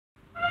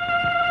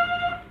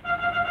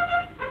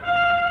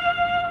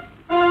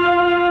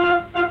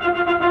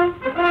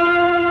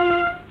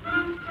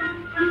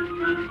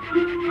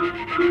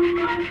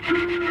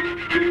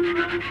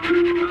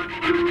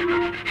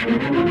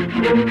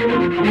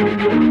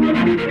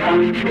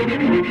In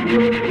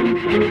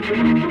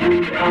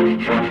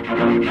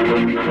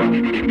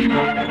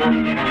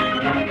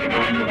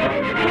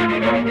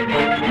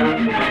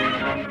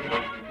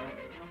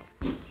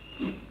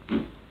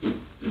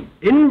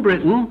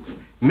Britain,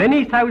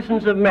 many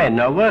thousands of men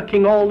are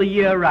working all the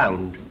year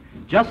round,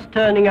 just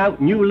turning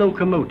out new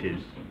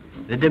locomotives.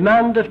 The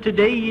demand of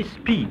today is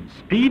speed,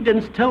 speed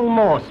and still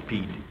more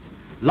speed.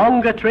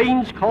 Longer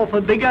trains call for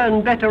bigger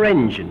and better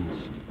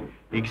engines.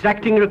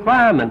 Exacting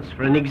requirements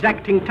for an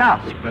exacting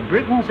task, but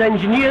Britain's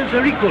engineers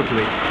are equal to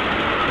it.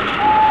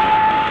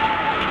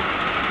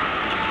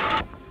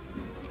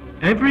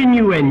 Every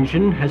new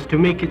engine has to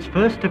make its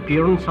first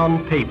appearance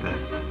on paper.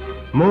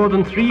 More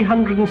than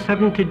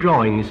 370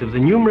 drawings of the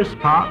numerous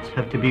parts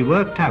have to be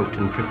worked out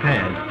and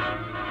prepared.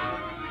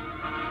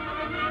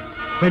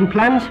 When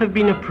plans have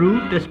been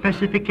approved, a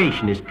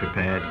specification is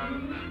prepared.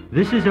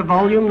 This is a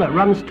volume that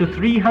runs to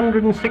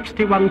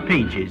 361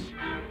 pages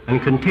and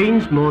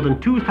contains more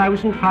than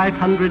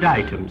 2,500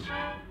 items.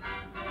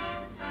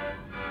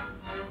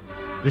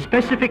 The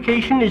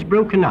specification is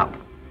broken up,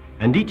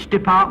 and each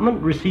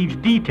department receives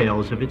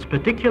details of its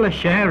particular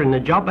share in the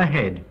job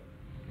ahead.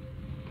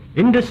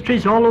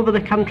 Industries all over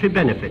the country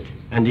benefit,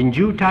 and in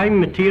due time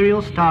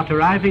materials start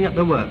arriving at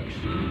the works.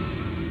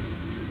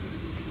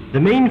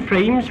 The main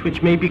frames,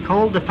 which may be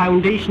called the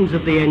foundations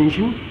of the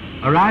engine,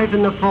 arrive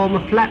in the form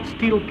of flat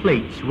steel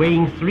plates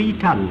weighing 3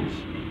 tons.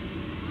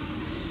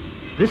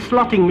 This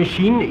slotting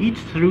machine eats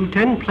through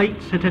 10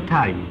 plates at a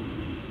time.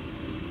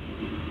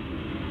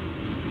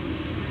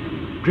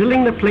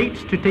 Drilling the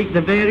plates to take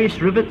the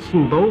various rivets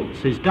and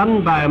bolts is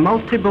done by a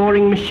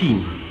multi-boring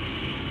machine.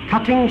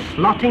 Cutting,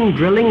 slotting,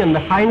 drilling and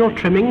the final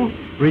trimming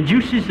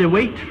reduces the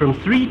weight from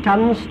 3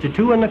 tons to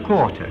 2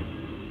 1/4.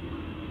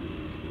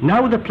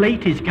 Now the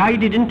plate is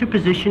guided into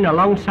position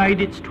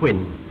alongside its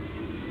twin.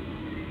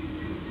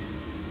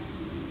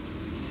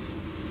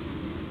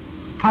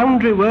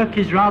 Foundry work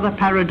is rather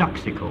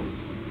paradoxical.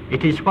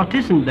 It is what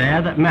isn't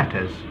there that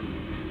matters.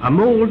 A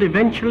mould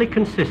eventually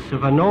consists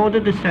of an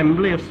ordered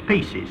assembly of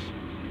spaces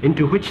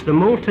into which the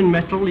molten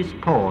metal is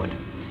poured.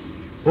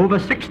 Over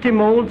 60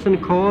 moulds and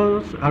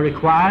cores are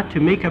required to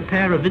make a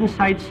pair of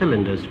inside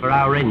cylinders for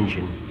our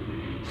engine.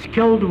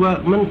 Skilled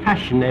workmen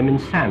fashion them in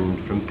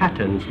sand from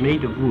patterns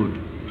made of wood.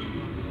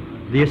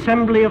 The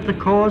assembly of the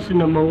cores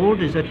in a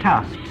mould is a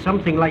task,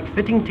 something like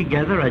fitting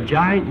together a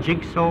giant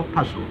jigsaw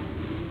puzzle.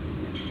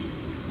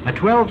 A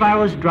 12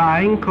 hours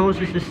drying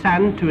causes the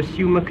sand to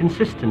assume a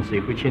consistency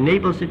which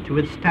enables it to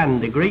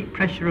withstand the great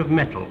pressure of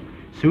metal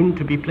soon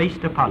to be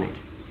placed upon it.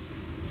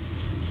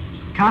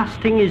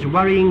 Casting is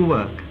worrying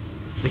work.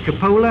 The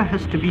cupola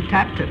has to be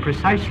tapped at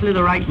precisely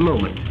the right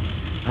moment,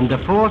 and the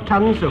 4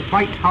 tons of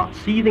white-hot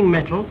seething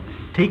metal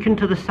taken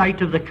to the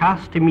site of the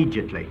cast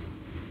immediately.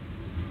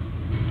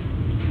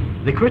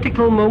 The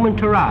critical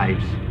moment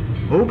arrives.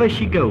 Over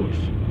she goes.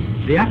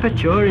 The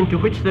aperture into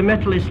which the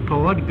metal is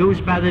poured goes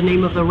by the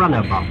name of the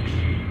runner box.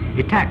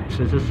 It acts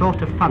as a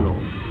sort of funnel.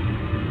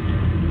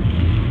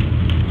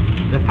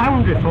 The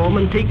foundry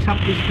foreman takes up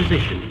his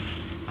position,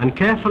 and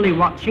carefully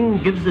watching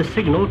gives the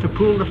signal to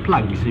pull the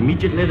plugs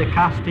immediately the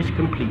cast is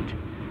complete.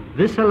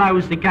 This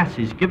allows the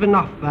gases given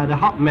off by the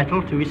hot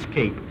metal to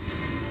escape.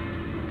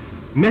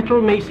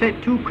 Metal may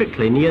set too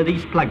quickly near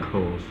these plug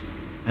holes,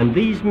 and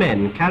these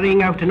men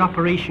carrying out an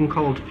operation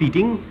called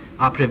feeding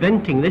are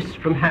preventing this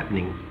from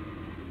happening.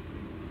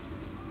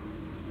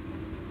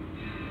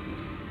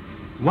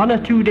 1 or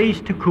 2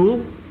 days to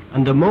cool,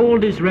 and the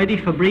mould is ready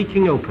for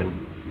breaking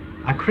open.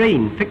 A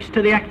crane fixed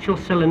to the actual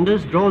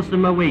cylinders draws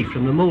them away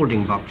from the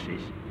moulding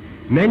boxes.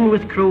 Men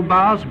with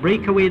crowbars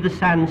break away the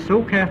sand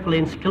so carefully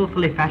and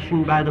skillfully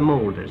fashioned by the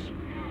moulders.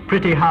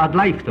 Pretty hard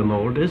life, the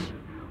moulders.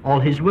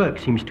 All his work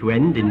seems to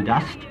end in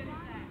dust.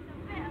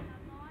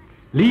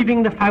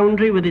 Leaving the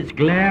foundry with its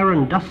glare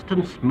and dust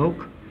and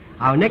smoke,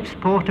 our next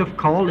port of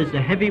call is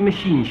the heavy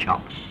machine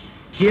shop.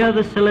 Here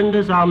the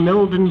cylinders are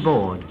milled and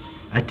bored,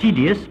 a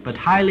tedious but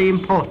highly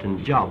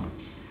important job,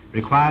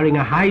 requiring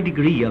a high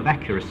degree of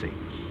accuracy.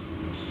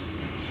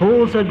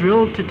 Holes are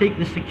drilled to take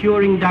the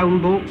securing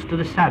down bolts to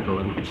the saddle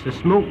in which the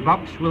smoke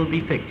box will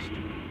be fixed.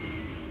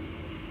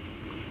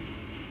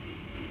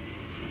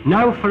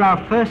 Now for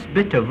our first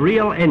bit of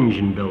real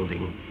engine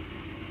building.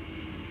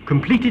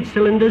 Completed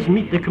cylinders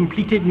meet the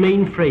completed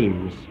main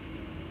frames.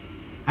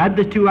 Add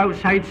the 2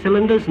 outside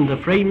cylinders and the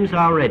frames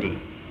are ready.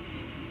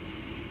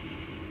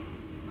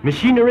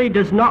 Machinery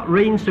does not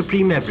reign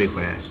supreme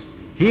everywhere.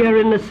 Here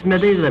in the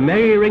smithy the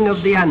merry ring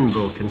of the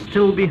anvil can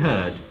still be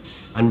heard,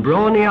 and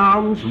brawny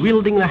arms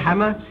wielding the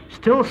hammer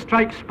still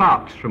strike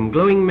sparks from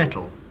glowing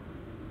metal.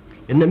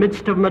 In the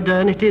midst of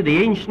modernity, the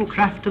ancient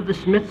craft of the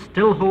smith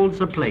still holds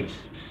a place.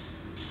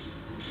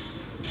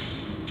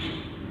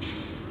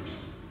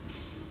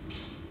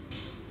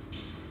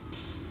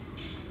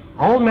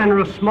 All manner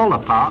of smaller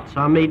parts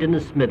are made in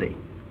the smithy.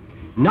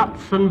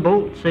 Nuts and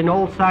bolts in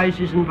all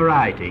sizes and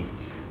variety,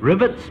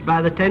 rivets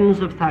by the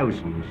tens of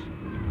thousands,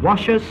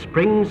 washers,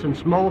 springs and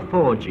small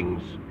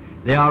forgings.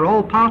 They are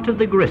all part of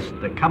the grist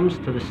that comes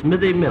to the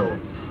smithy mill.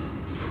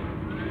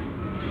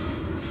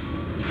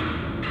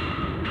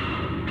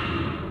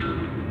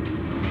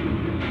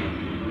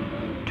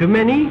 To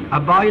many, a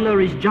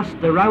boiler is just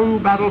the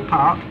round barrel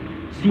part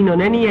seen on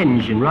any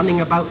engine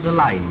running about the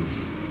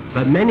line,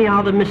 but many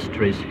are the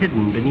mysteries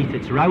hidden beneath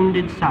its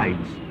rounded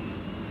sides.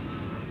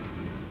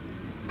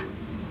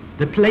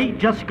 The plate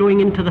just going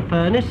into the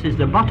furnace is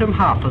the bottom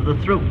half of the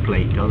throat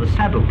plate, or the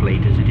saddle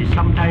plate as it is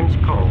sometimes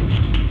called.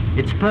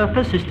 Its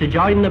purpose is to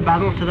join the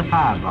barrel to the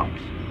firebox.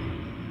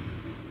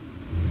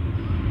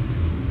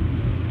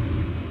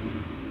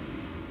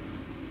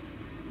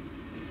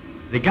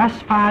 The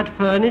gas-fired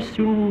furnace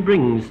soon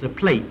brings the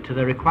plate to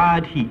the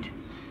required heat,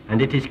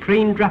 and it is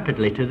craned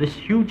rapidly to this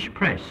huge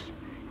press,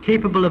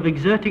 capable of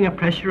exerting a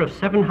pressure of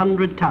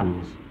 700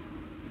 tons.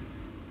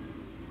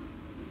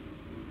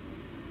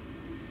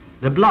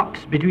 The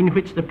blocks between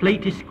which the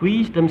plate is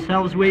squeezed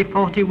themselves weigh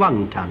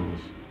 41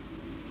 tons.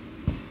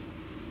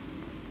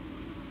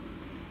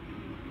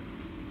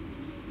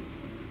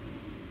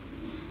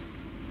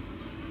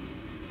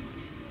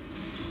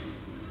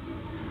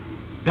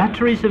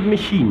 Batteries of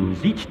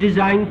machines, each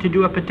designed to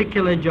do a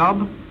particular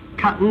job,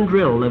 cut and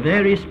drill the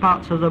various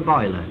parts of the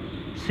boiler,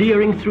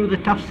 searing through the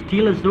tough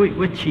steel as though it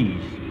were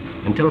cheese,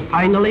 until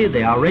finally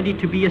they are ready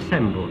to be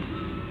assembled.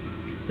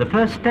 The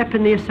first step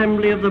in the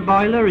assembly of the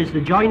boiler is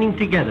the joining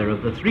together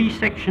of the three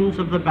sections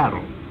of the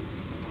barrel.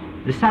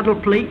 The saddle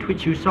plate,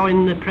 which you saw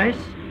in the press,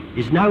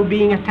 is now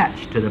being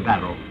attached to the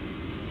barrel.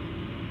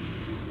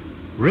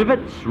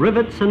 Rivets,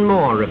 rivets and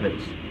more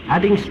rivets,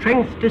 adding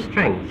strength to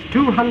strength.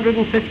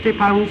 250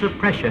 pounds of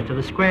pressure to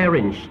the square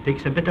inch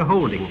takes a bit of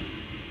holding,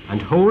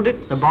 and hold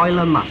it the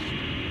boiler must.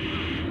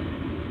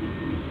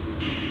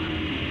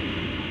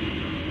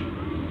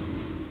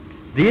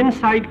 The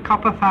inside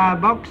copper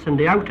firebox and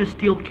the outer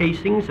steel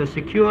casings are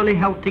securely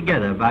held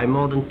together by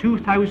more than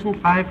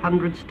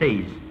 2,500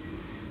 stays.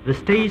 The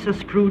stays are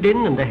screwed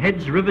in and the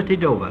heads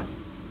riveted over.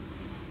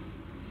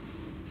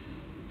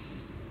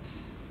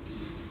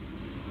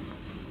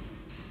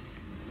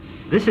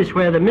 This is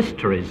where the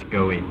mysteries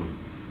go in.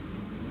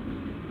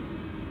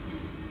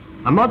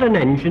 A modern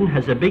engine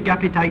has a big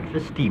appetite for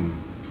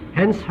steam,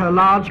 hence her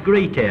large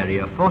grate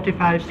area of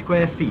 45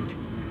 square feet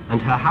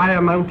and her high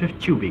amount of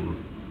tubing.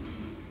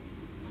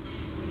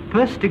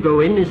 First to go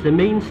in is the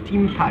main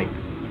steam pipe,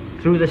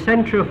 through the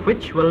center of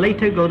which will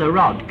later go the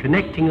rod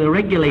connecting the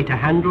regulator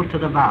handle to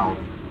the valve.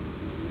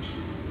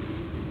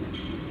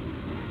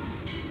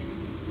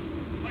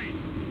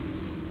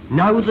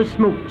 Now the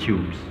smoke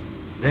tubes.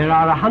 There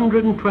are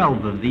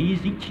 112 of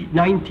these, each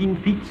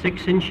 19 feet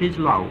 6 inches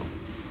long.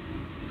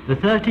 The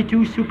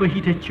 32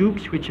 superheater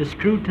tubes which are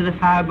screwed to the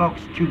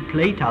firebox tube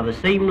plate are the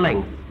same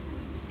length.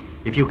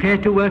 If you care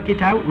to work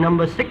it out,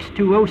 number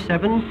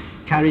 6207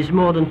 carries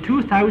more than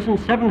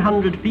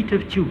 2,700 feet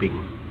of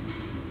tubing.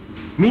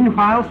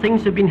 Meanwhile,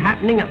 things have been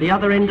happening at the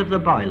other end of the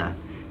boiler,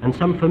 and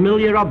some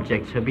familiar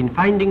objects have been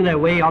finding their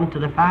way onto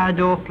the fire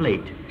door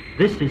plate.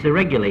 This is the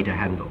regulator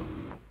handle.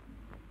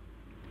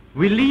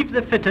 We leave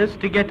the fitters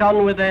to get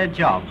on with their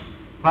job,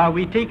 while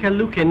we take a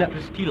look in at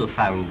the steel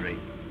foundry.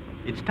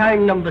 It's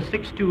time number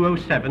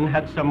 6207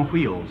 had some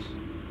wheels.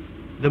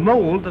 The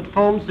mold that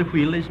forms the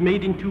wheel is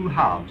made in two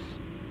halves.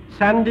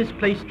 Sand is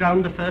placed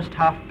round the first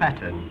half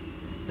pattern.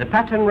 The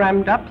pattern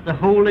rammed up, the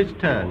hole is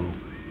turned.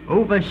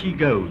 Over she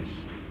goes.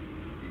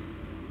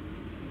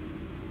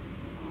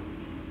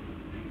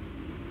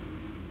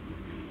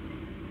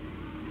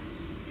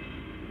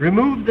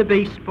 Remove the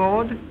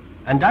baseboard,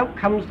 and out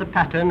comes the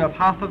pattern of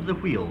half of the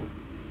wheel,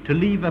 to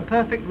leave a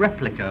perfect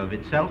replica of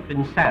itself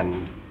in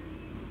sand.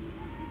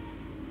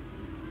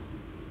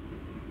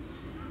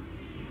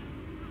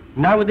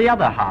 Now the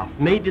other half,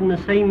 made in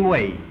the same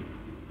way.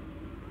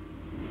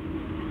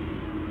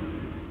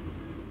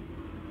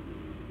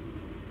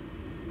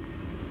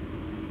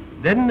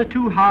 Then the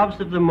two halves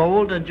of the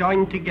mold are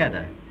joined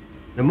together.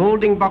 The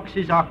molding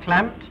boxes are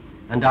clamped,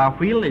 and our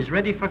wheel is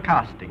ready for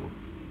casting.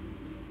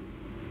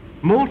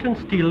 Molten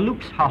steel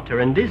looks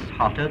hotter and is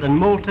hotter than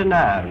molten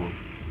iron.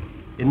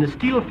 In the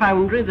steel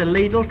foundry, the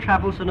ladle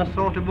travels on a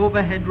sort of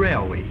overhead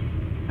railway,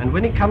 and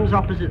when it comes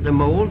opposite the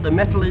mold, the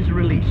metal is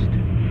released.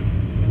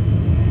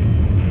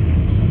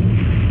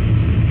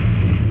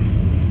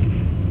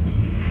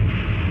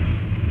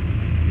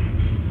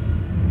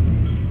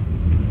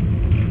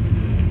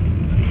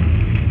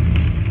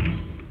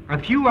 A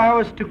few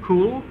hours to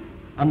cool,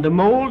 and the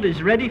mold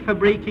is ready for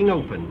breaking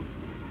open,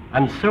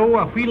 and so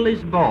a wheel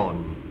is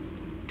born.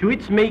 To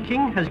its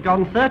making has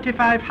gone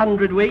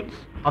 3,500 weights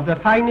of the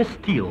finest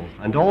steel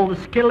and all the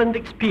skill and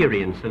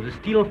experience of the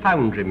steel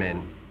foundry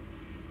men.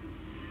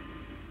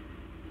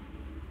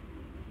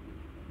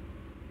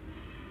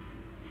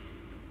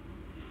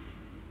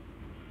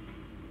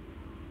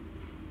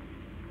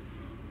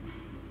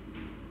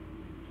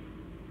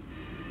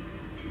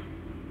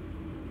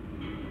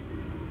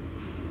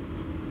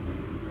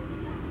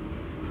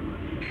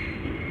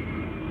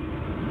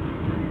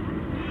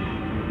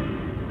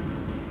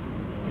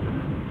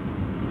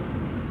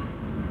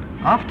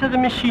 After the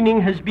machining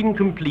has been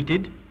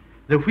completed,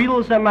 the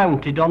wheels are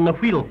mounted on the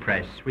wheel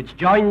press, which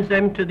joins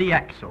them to the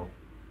axle.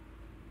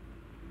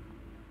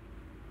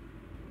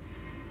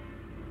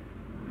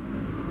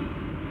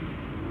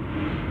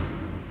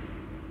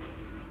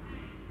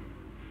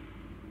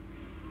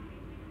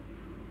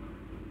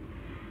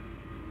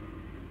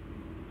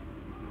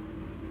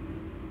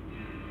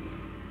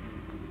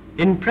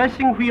 In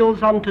pressing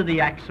wheels onto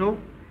the axle,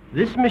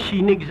 this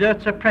machine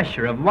exerts a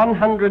pressure of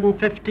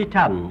 150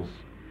 tons,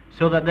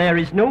 so that there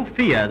is no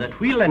fear that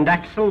wheel and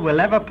axle will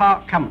ever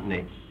part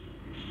company.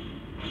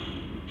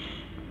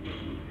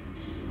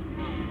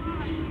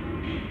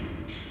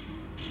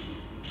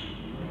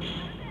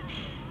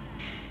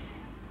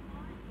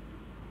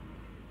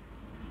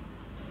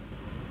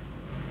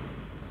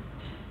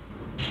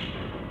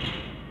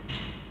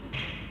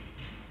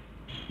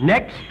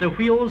 Next, the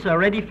wheels are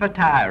ready for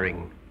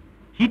tiring.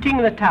 Heating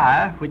the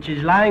tire, which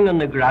is lying on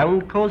the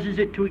ground, causes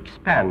it to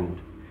expand,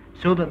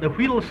 so that the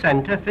wheel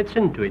center fits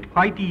into it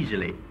quite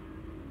easily.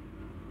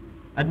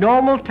 At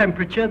normal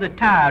temperature, the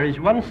tire is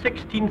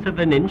 1/16 of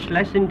an inch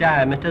less in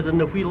diameter than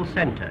the wheel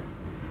center.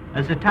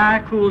 As the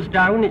tire cools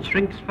down, it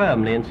shrinks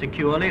firmly and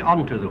securely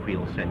onto the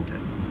wheel center.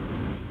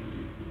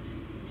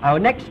 Our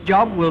next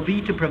job will be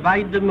to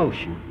provide the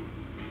motion.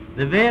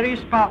 The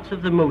various parts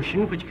of the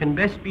motion, which can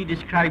best be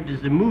described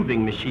as the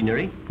moving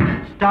machinery,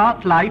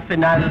 start life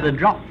in either the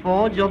drop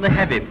forge or the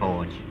heavy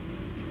forge.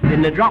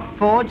 In the drop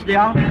forge, the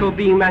article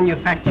being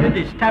manufactured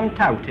is stamped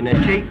out in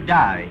a shaped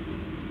die.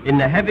 In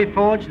the heavy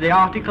forge, the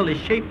article is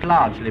shaped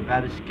largely by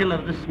the skill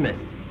of the smith.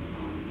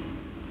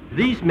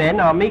 These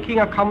men are making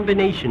a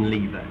combination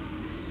lever.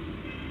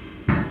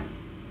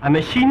 A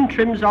machine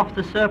trims off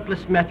the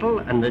surplus metal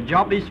and the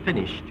job is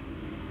finished.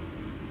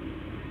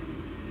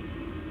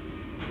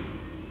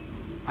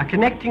 A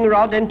connecting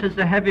rod enters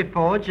the heavy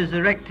forge as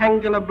a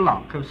rectangular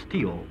block of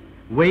steel,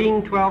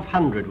 weighing 12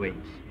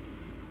 hundredweights.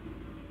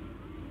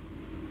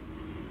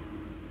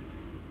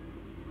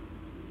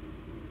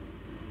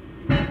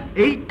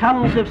 Eight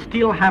tons of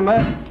steel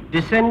hammer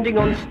descending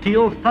on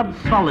steel thuds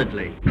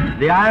solidly.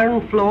 The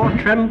iron floor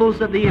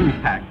trembles at the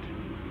impact.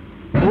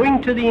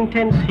 Owing to the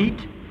intense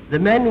heat, the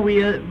men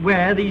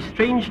wear these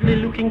strangely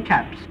looking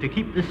caps to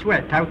keep the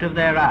sweat out of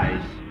their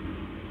eyes.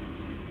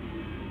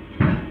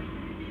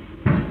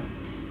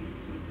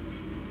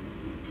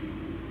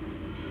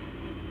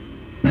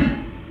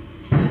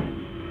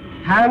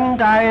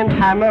 Hand, eye and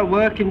hammer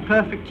work in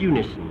perfect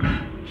unison,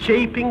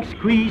 shaping,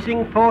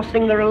 squeezing,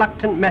 forcing the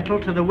reluctant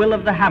metal to the will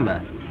of the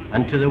hammer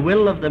and to the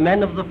will of the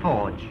men of the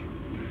forge.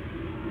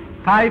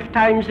 5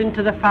 times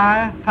into the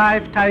fire,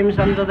 5 times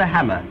under the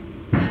hammer.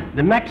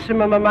 The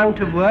maximum amount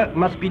of work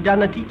must be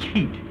done at each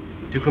heat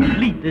to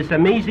complete this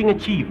amazing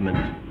achievement,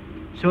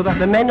 so that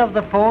the men of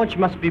the forge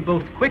must be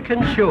both quick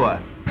and sure.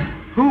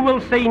 Who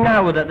will say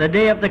now that the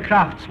day of the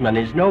craftsman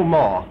is no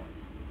more?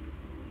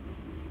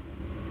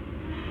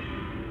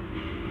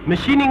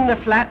 Machining the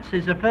flats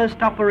is the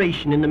first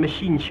operation in the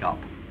machine shop,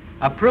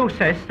 a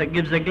process that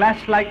gives a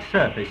glass-like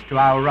surface to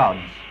our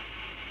rods.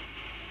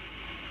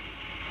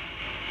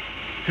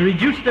 To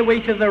reduce the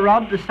weight of the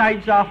rod, the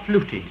sides are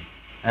fluted,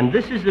 and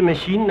this is the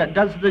machine that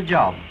does the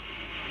job.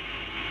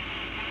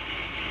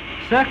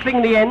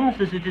 Circling the ends,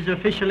 as it is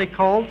officially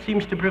called,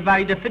 seems to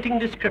provide a fitting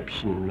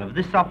description of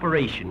this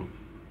operation.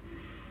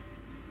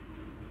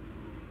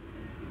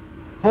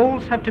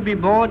 Holes have to be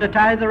bored at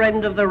either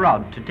end of the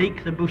rod to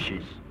take the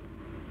bushes.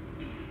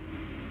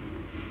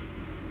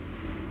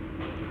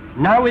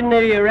 Now in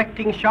the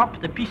erecting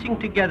shop, the piecing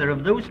together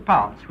of those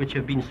parts which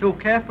have been so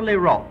carefully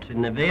wrought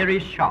in the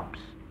various shops.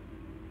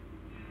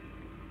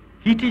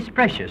 Heat is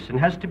precious and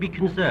has to be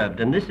conserved,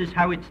 and this is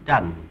how it's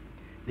done.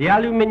 The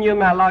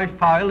aluminium alloy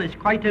foil is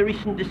quite a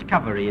recent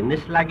discovery in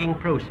this lagging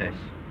process.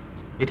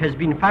 It has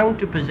been found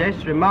to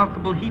possess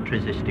remarkable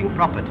heat-resisting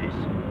properties.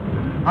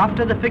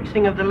 After the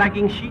fixing of the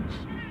lagging sheets,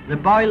 the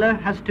boiler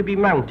has to be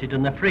mounted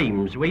on the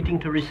frames waiting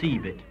to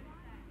receive it.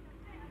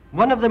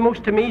 One of the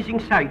most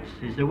amazing sights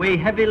is the way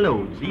heavy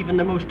loads, even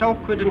the most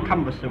awkward and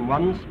cumbersome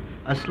ones,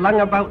 are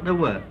slung about the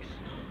works.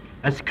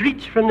 A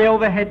screech from the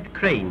overhead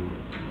crane,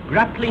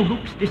 grappling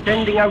hooks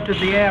descending out of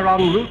the air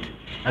en route,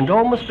 and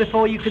almost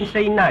before you can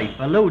say knife,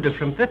 a loader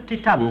from 50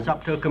 tons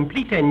up to a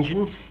complete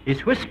engine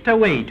is whisked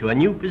away to a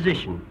new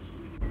position.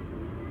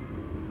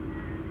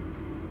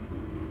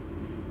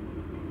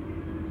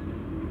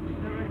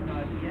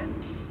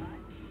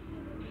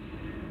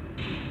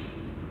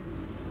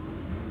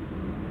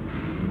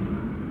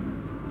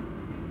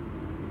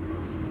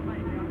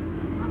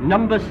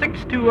 Number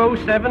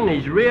 6207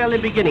 is really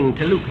beginning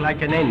to look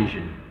like an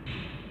engine.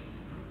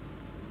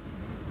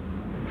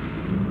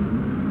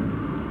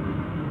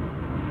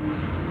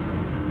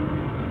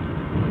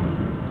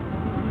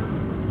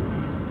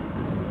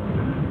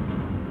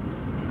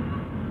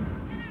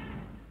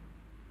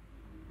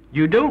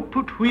 You don't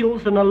put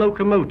wheels on a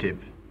locomotive.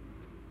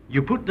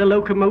 You put the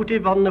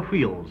locomotive on the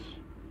wheels.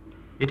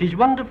 It is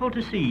wonderful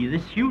to see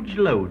this huge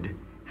load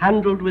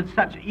handled with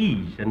such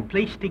ease and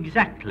placed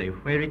exactly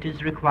where it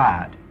is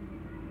required.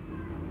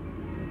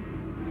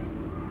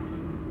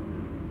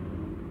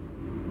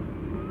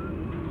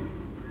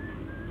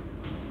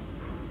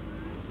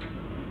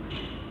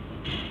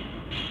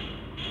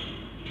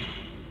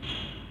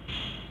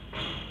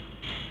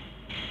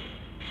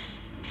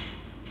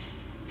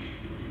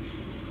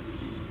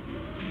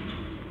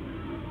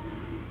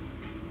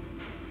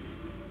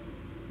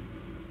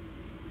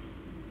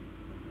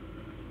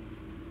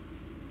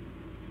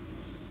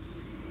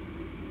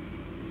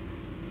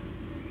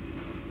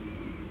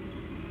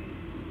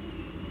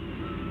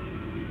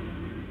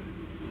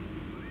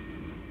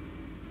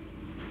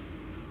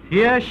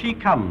 Here she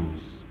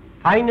comes,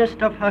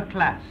 finest of her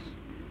class,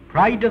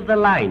 pride of the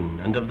line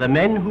and of the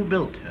men who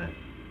built her.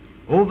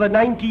 Over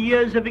 90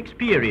 years of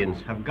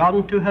experience have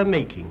gone to her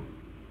making.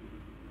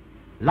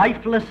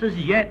 Lifeless as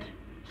yet,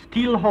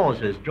 steel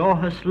hawsers draw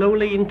her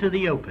slowly into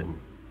the open.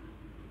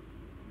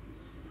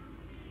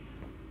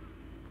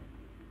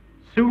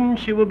 Soon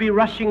she will be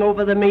rushing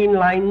over the main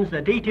lines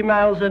at 80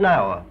 miles an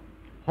hour,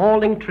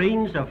 hauling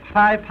trains of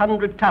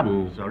 500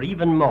 tons or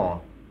even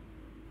more.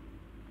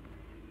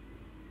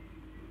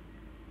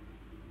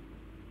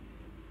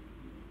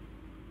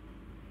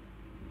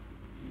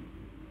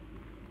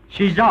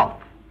 She's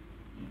off.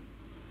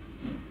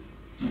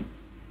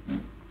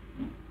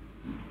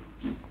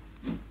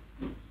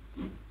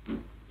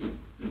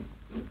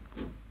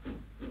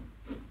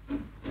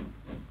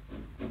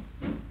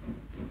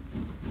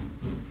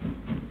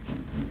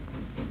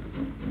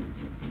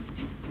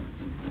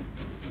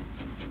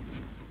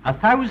 A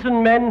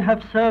 1,000 men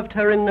have served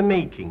her in the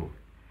making.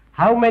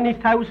 How many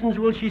thousands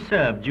will she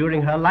serve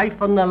during her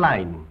life on the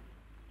line?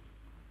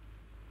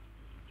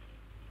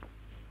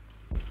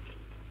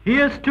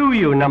 Here's to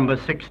you, number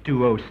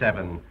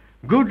 6207.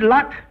 Good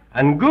luck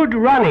and good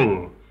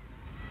running.